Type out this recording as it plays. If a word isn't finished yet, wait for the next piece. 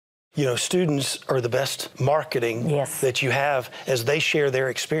You know, students are the best marketing that you have as they share their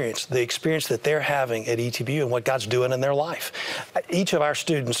experience, the experience that they're having at ETBU and what God's doing in their life. Each of our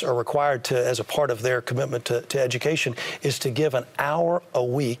students are required to, as a part of their commitment to education, is to give an hour a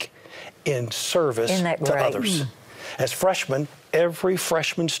week in service to others. As freshmen, every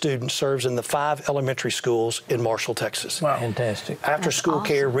freshman student serves in the 5 elementary schools in Marshall, Texas. Wow. Fantastic. After school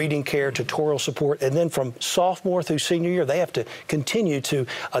care, reading care, tutorial support, and then from sophomore through senior year, they have to continue to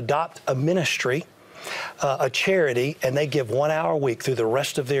adopt a ministry, a charity, and they give 1 hour a week through the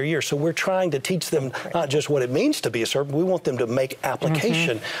rest of their year. So we're trying to teach them not just what it means to be a servant, we want them to make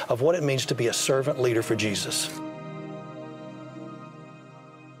application of what it means to be a servant leader for Jesus.